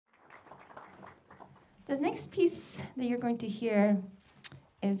The next piece that you're going to hear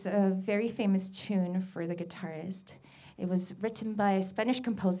is a very famous tune for the guitarist. It was written by a Spanish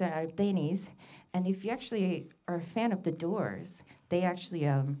composer, Albéniz, and if you actually are a fan of The Doors, they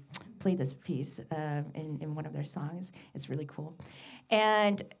actually played this piece in one of their songs. It's really cool.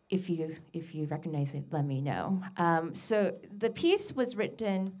 And if you recognize it, let me know. So the piece was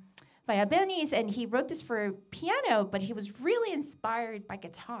written by Albéniz, and he wrote this for piano, but he was really inspired by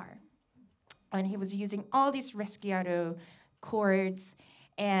guitar. And he was using all these resciato chords,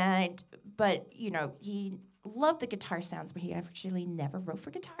 but he loved the guitar sounds, but he actually never wrote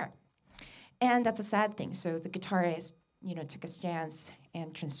for guitar. And that's a sad thing. So the guitarist, took a stance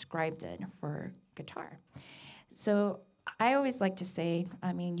and transcribed it for guitar. So I always like to say,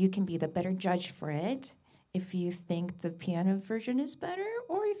 you can be the better judge for it if you think the piano version is better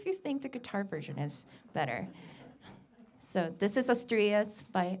or if you think the guitar version is better. So this is Asturias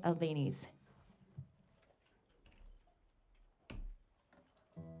by Albéniz.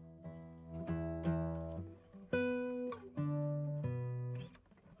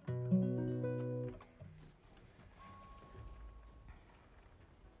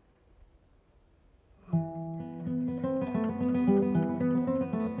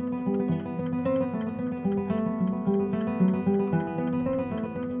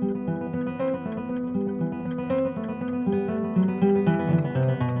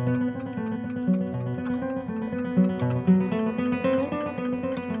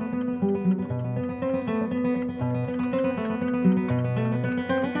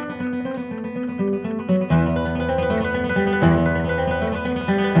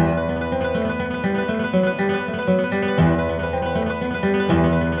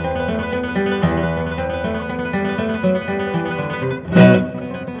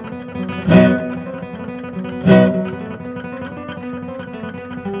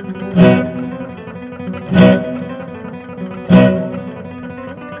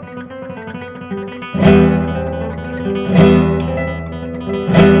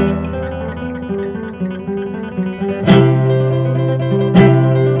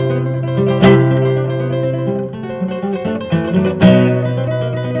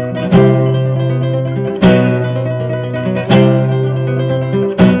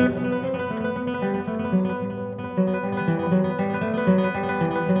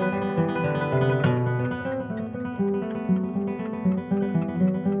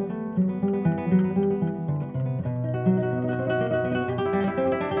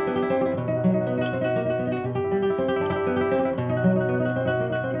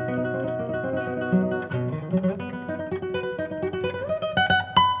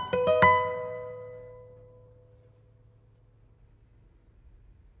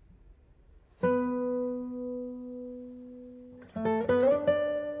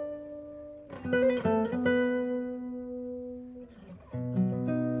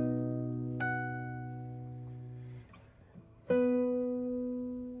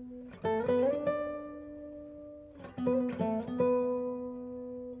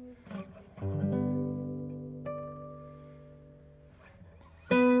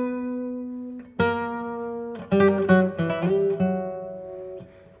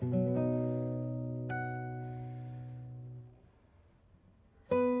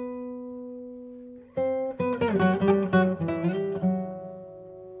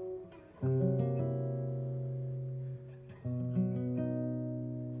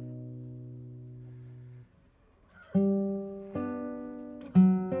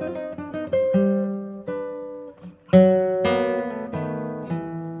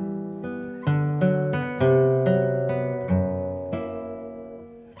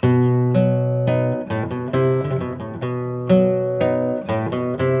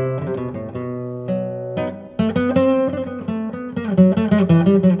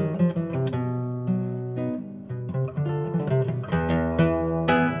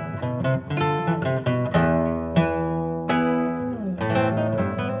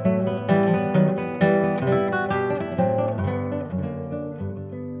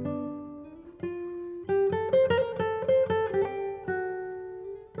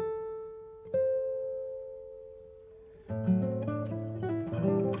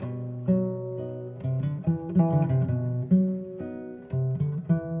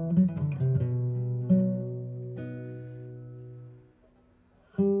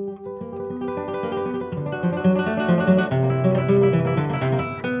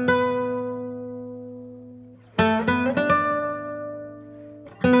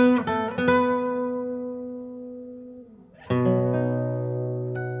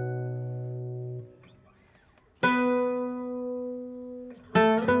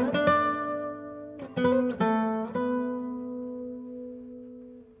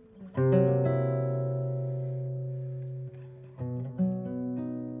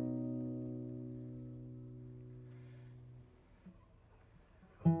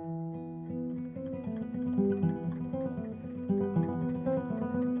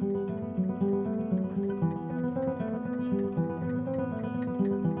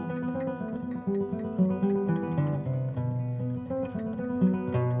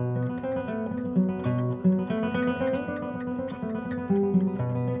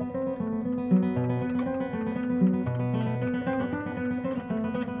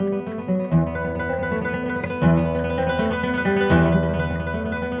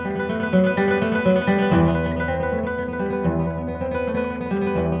 Bye.